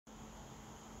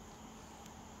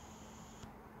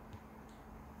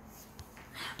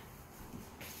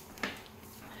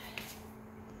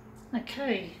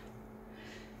Okay,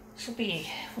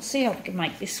 we'll see how we can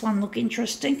make this one look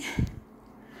interesting.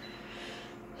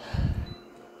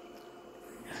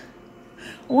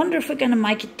 I wonder if we're going to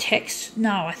make it text.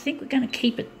 No, I think we're going to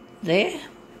keep it there.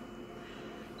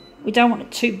 We don't want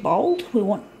it too bold. We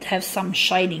want to have some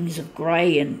shadings of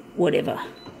grey and whatever.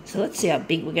 So let's see how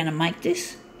big we're going to make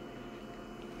this.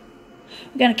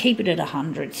 We're going to keep it at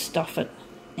 100, stuff it.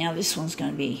 Now this one's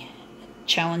going to be a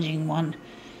challenging one.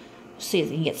 See if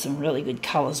we can get some really good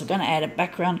colours. We're going to add a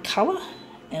background colour,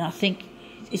 and I think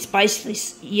it's basically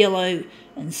yellow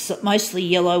and mostly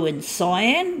yellow and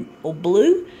cyan or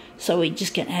blue. So we're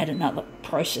just going to add another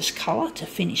process colour to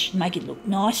finish, make it look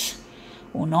nice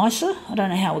or nicer. I don't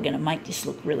know how we're going to make this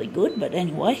look really good, but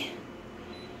anyway.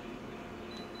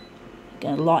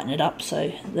 Going to lighten it up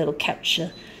so that'll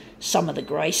capture some of the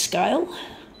grayscale.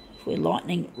 If we're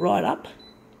lightening right up,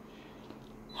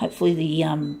 hopefully the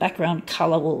background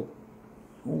colour will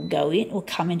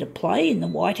come into play in the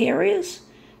white areas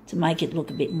to make it look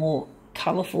a bit more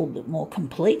colourful, a bit more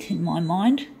complete in my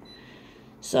mind.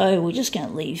 So we're just going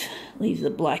to leave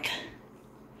the black.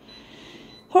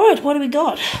 Alright, what do we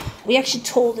got? We actually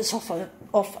tore this off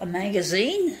a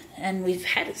magazine, and we've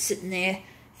had it sitting there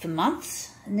for months.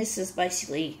 And this is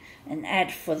basically an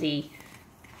ad for the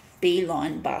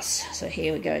Beeline bus. So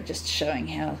here we go, just showing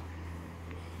how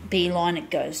Beeline, it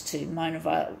goes to Mona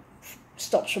Vale,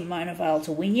 stops from Mona Vale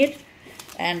to Wynyard.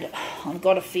 And I've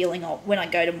got a feeling when I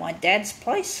go to my dad's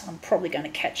place, I'm probably going to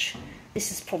catch. This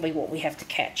is probably what we have to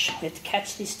catch. We have to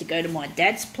catch this to go to my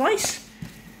dad's place.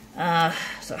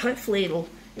 So hopefully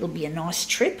it'll be a nice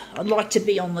trip. I'd like to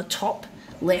be on the top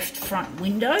left front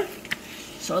window.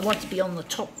 So I'd like to be on the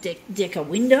top decker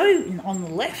window on the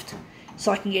left,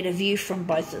 so I can get a view from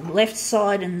both the left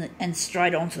side and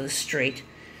straight onto the street.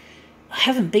 I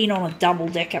haven't been on a double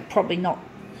decker, probably not.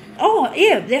 Oh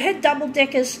yeah, they had double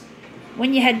deckers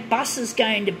when you had buses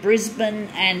going to Brisbane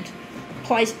and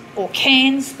or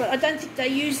Cairns, but I don't think they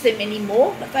use them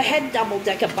anymore. But they had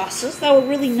double-decker buses. They were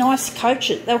really nice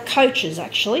coaches. They were coaches,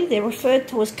 actually. They're referred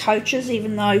to as coaches,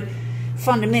 even though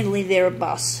fundamentally they're a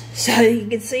bus. So you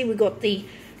can see we've got the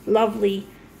lovely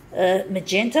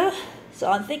magenta.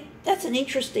 So I think that's an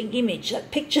interesting image.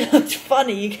 That picture looks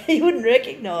funny. You wouldn't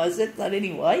recognise it, but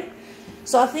anyway.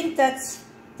 So I think that's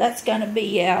going to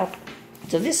be our...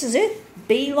 So this is it,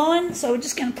 Beeline. So we're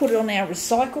just going to put it on our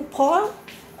recycle pile.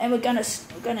 And we're going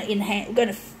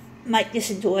to make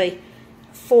this into a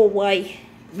 4-way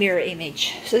mirror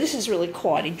image. So this is really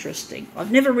quite interesting.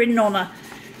 I've never ridden on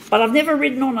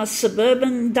a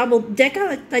suburban double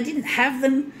decker. They didn't have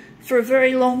them for a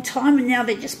very long time, and now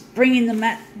they're just bringing them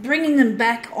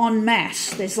back en masse.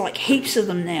 There's like heaps of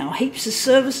them now, heaps of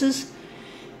services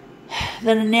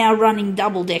that are now running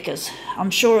double deckers. I'm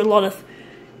sure a lot of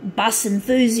bus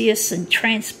enthusiasts and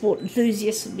transport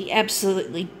enthusiasts would be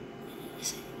absolutely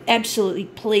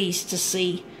pleased to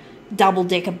see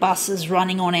double-decker buses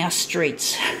running on our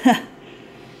streets.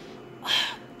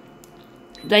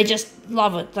 They just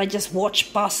love it. They just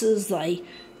watch buses. They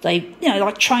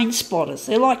like train spotters.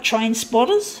 They're like train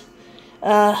spotters.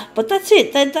 But that's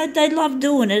it. They love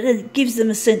doing it. It gives them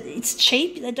a sense. It's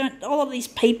cheap. All of these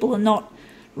people are not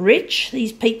rich.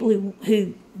 These people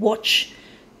who watch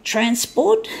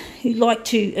transport, who like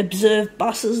to observe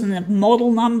buses and the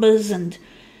model numbers and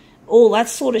all that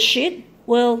sort of shit.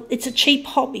 Well, it's a cheap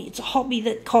hobby. It's a hobby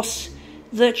that costs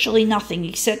virtually nothing,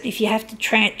 except if you have to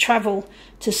travel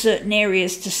to certain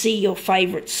areas to see your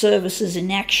favourite services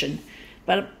in action.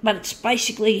 But it's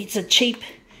basically, it's a cheap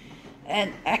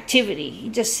activity. You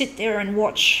just sit there and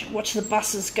watch the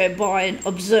buses go by and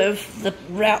observe the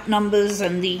route numbers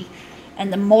and the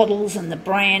models and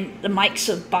the makes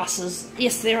of buses.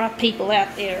 Yes, there are people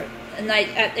out there, and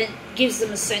it gives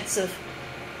them a sense of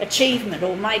achievement,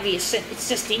 or maybe it's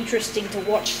just interesting to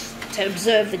watch, to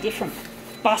observe the different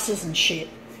buses and shit.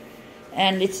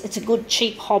 And it's a good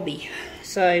cheap hobby.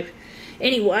 So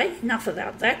anyway, enough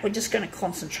about that. We're just going to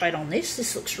concentrate on this.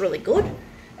 This looks really good,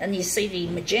 and you see the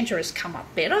magenta has come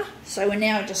up better. So we're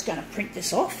now just going to print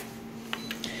this off.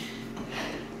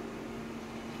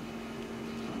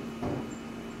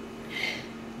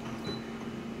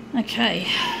 Okay.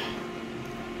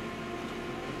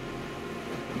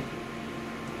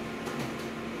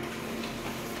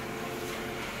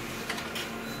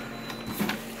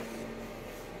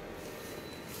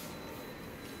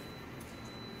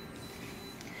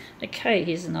 Okay,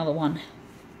 here's another one.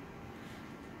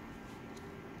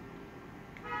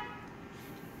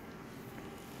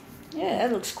 Yeah,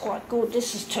 that looks quite good.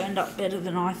 This has turned up better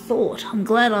than I thought. I'm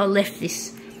glad I left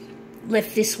this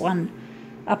one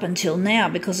up until now,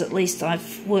 because at least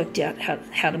I've worked out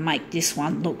how to make this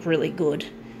one look really good.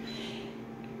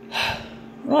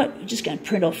 Right, we're just going to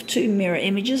print off 2 mirror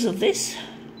images of this.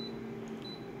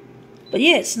 But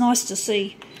yeah, it's nice to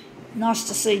see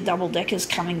double-deckers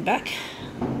coming back.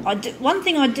 One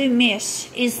thing I do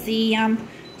miss is the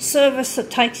service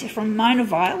that takes you from Mona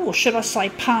Vale, or should I say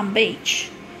Palm Beach,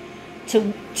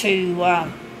 to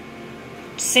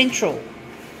Central,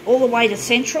 all the way to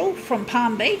Central from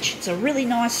Palm Beach. It's a really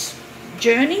nice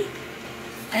journey,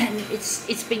 and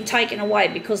it's been taken away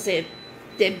because they're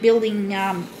building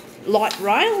light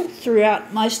rail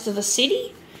throughout most of the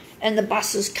city, and the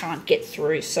buses can't get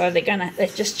through, so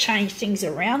they've just changed things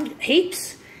around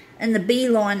heaps, and the B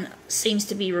line seems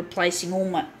to be replacing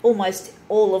almost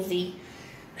all of the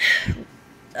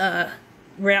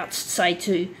routes, say,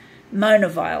 to Mona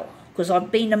Vale, because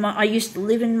I used to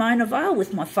live in Mona Vale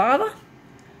with my father.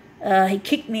 He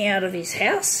kicked me out of his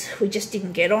house. We just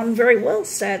didn't get on very well,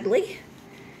 sadly.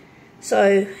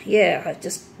 So yeah, I'm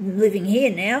just living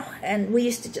here now, and we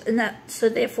used to, so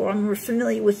therefore I'm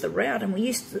familiar with the route, and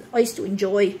I used to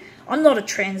enjoy. I'm not a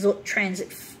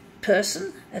transit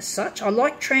person as such. I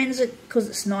like transit because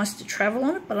it's nice to travel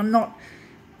on it, but I'm not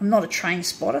a train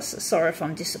spotter. So sorry if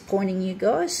I'm disappointing you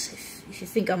guys. If you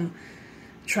think I'm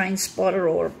a train spotter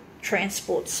or a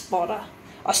transport spotter,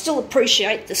 I still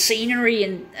appreciate the scenery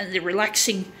and the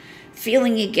relaxing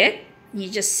feeling you get. You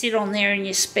just sit on there and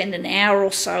you spend an hour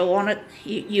or so on it.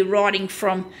 You're riding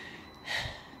from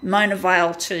Mona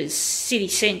Vale to City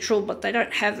Central, but they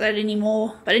don't have that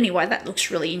anymore. But anyway, that looks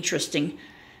really interesting.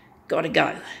 Gotta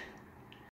go.